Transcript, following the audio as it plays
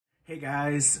Hey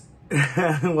guys,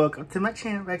 welcome to my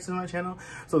channel, back to my channel.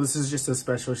 So this is just a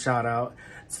special shout out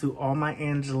to all my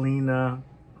Angelina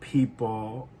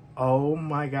people. Oh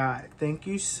my God, thank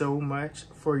you so much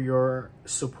for your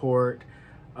support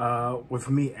with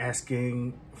me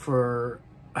asking for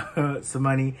some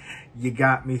money. You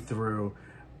got me through.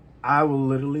 I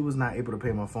literally was not able to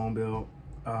pay my phone bill.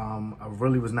 I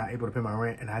really was not able to pay my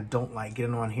rent, and I don't like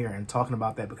getting on here and talking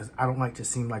about that because I don't like to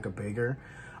seem like a beggar.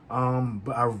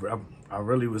 But I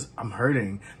really was, I'm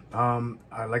hurting.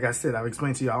 Like I said, I've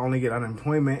explained to you, I only get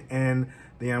unemployment, and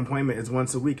the unemployment is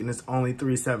once a week, and it's only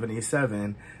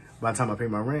 $377 by the time I pay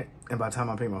my rent and by the time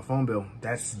I pay my phone bill.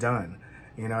 That's done.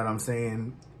 You know what I'm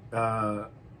saying?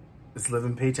 It's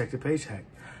living paycheck to paycheck.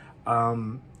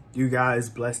 You guys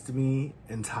blessed me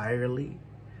entirely.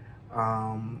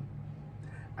 I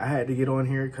had to get on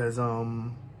here because I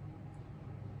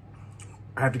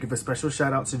have to give a special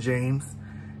shout out to James,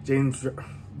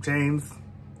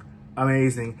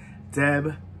 amazing.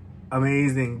 Deb,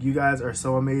 amazing. You guys are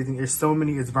so amazing. There's so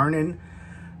many. It's Vernon,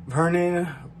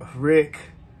 Rick,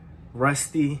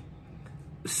 Rusty,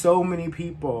 so many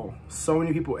people.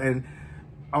 And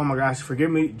oh my gosh, forgive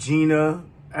me, Gina.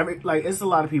 It's a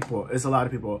lot of people.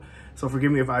 So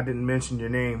forgive me if I didn't mention your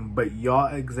name, but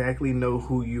y'all exactly know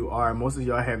who you are. Most of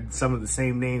y'all have some of the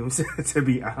same names, to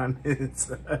be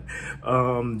honest.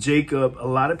 Jacob, a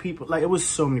lot of people, it was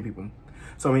so many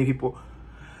people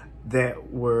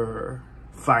that were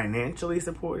financially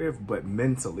supportive, but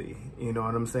mentally, you know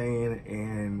what I'm saying?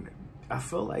 And I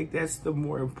feel like that's the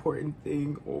more important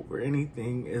thing over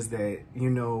anything, is that, you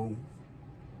know,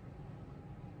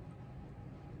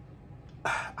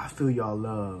 I feel y'all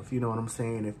love, you know what I'm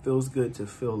saying? It feels good to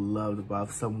feel loved by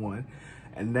someone.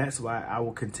 And that's why I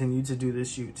will continue to do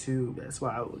this YouTube. That's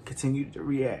why I will continue to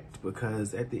react,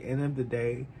 because at the end of the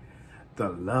day, the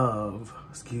love,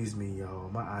 excuse me, y'all,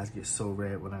 my eyes get so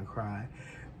red when I cry,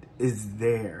 is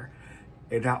there.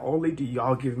 And not only do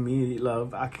y'all give me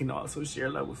love, I can also share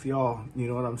love with y'all. You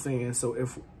know what I'm saying? So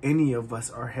if any of us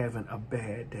are having a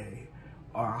bad day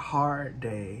or a hard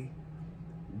day,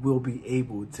 we'll be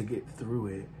able to get through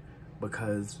it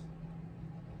because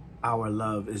our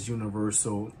love is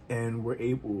universal and we're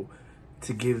able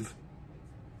to give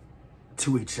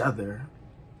to each other,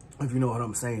 if you know what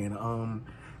I'm saying.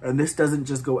 And this doesn't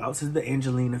just go out to the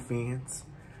Angelina fans,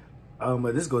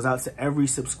 but this goes out to every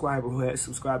subscriber who has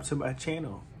subscribed to my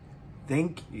channel.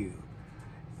 Thank you.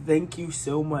 Thank you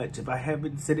so much. If I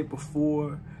haven't said it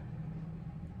before,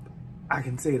 I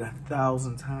can say it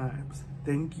 1,000 times.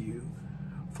 Thank you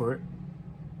for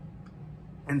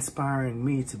inspiring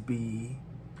me to be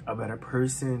a better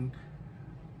person,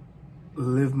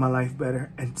 live my life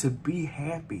better, and to be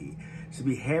happy, to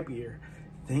be happier.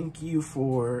 Thank you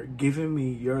for giving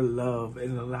me your love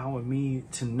and allowing me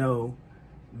to know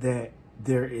that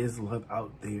there is love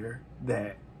out there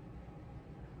that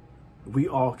we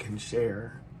all can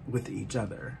share with each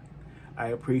other. I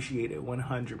appreciate it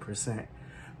 100%.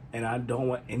 And I don't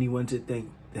want anyone to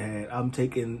think that I'm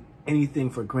taking anything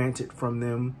for granted from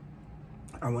them.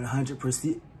 I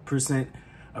 100%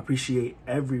 appreciate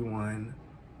everyone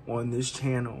on this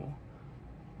channel.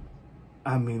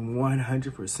 I mean,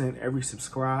 100%, every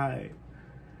subscribe,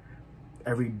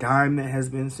 every dime that has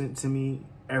been sent to me,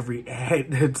 every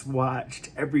ad that's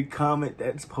watched, every comment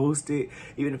that's posted,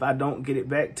 even if I don't get it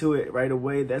back to it right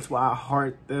away, that's why I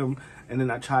heart them, and then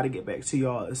I try to get back to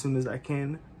y'all as soon as I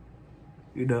can.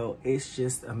 You know, it's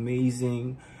just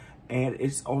amazing, and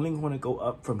it's only going to go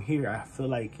up from here. I feel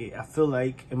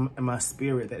like in my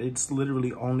spirit that it's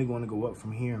literally only going to go up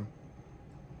from here.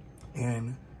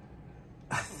 And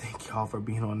I thank y'all for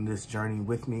being on this journey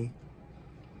with me.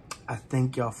 I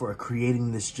thank y'all for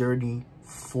creating this journey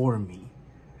for me.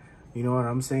 You know what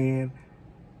I'm saying?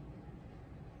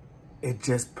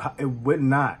 It would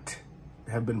not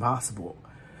have been possible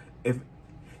if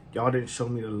y'all didn't show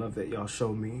me the love that y'all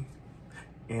showed me,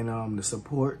 and the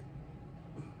support.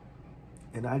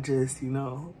 And I just, you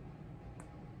know,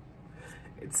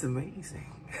 it's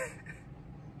amazing.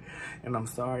 And I'm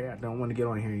sorry, I don't want to get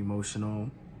on here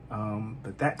emotional,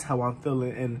 but that's how I'm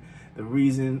feeling. And the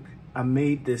reason I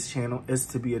made this channel is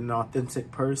to be an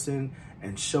authentic person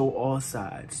and show all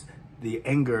sides. The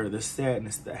anger, the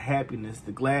sadness, the happiness,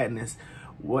 the gladness,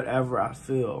 whatever I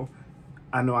feel.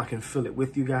 I know I can feel it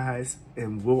with you guys,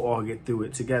 and we'll all get through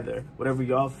it together. Whatever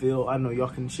y'all feel, I know y'all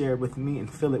can share it with me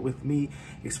and feel it with me,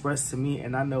 express to me,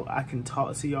 and I know I can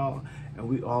talk to y'all, and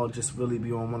we all just really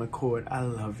be on one accord. I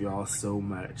love y'all so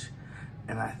much,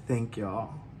 and I thank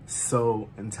y'all so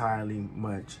entirely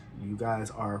much. You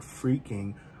guys are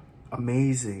freaking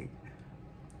amazing.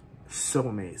 So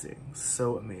amazing,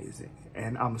 so amazing.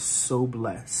 And I'm so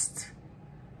blessed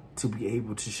to be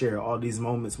able to share all these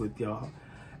moments with y'all.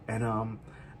 And I'm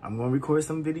gonna record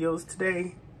some videos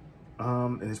today.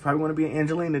 And it's probably gonna be an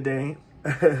Angelina day.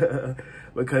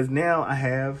 Because now I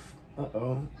have,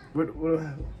 what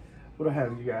do I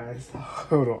have, you guys?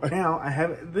 Hold on. Now I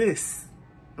have this,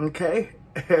 okay?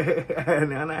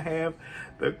 And then I have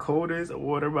the coldest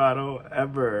water bottle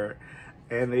ever.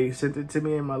 And they sent it to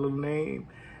me in my little name.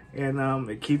 And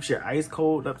it keeps your ice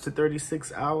cold up to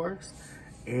 36 hours.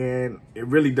 And it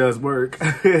really does work.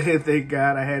 Thank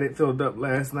God I had it filled up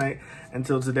last night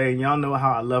until today. And y'all know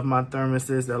how I love my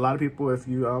thermoses. A lot of people, if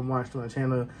you watch my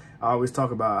channel, I always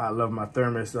talk about how I love my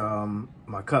thermos,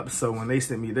 my cups. So when they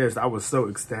sent me this, I was so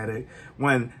ecstatic.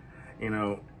 When, you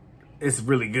know, it's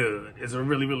really good. It's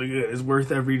really, really good. It's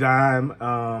worth every dime.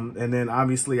 And then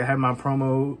obviously I have my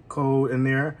promo code in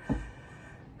there.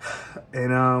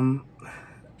 And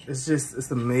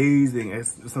it's amazing.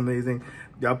 It's amazing.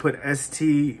 Y'all put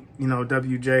ST,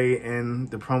 WJ in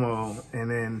the promo,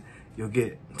 and then you'll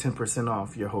get 10%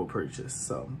 off your whole purchase.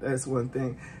 So that's one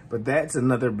thing. But that's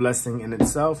another blessing in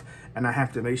itself. And I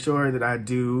have to make sure that I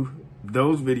do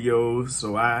those videos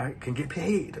so I can get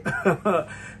paid. But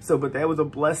that was a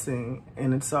blessing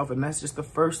in itself. And that's just the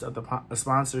first of the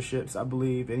sponsorships, I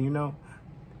believe. And y'all,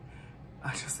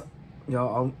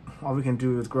 all we can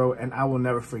do is grow. And I will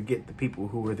never forget the people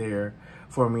who were there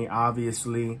for me.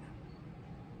 Obviously,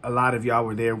 a lot of y'all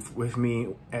were there with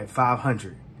me at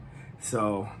 500.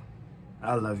 So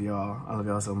I love y'all. I love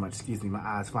y'all so much. Excuse me, my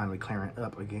eyes finally clearing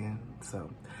up again.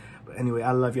 So, but anyway,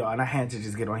 I love y'all. And I had to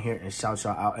just get on here and shout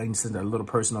y'all out and send a little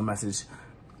personal message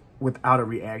without a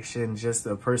reaction. Just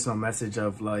a personal message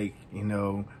of like,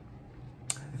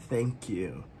 thank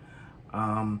you.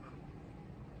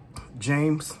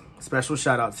 James, special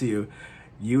shout out to you.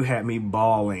 You had me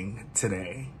bawling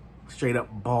today. Straight up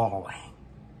bawling.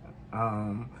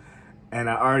 And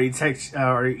I already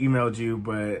emailed you,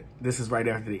 but this is right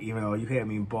after the email. You had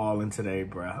me bawling today,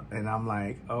 bro. And I'm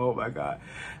like, oh my God,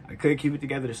 I couldn't keep it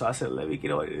together. So I said, let me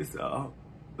get on this,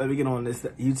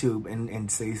 YouTube and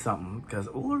say something. Cause,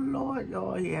 oh Lord,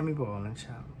 y'all, he had me bawling,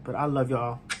 child. But I love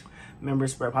y'all. Remember,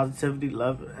 spread positivity,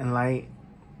 love, and light.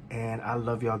 And I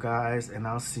love y'all guys. And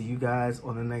I'll see you guys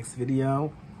on the next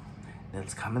video.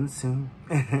 That's coming soon.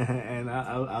 And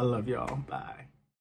I love y'all. Bye.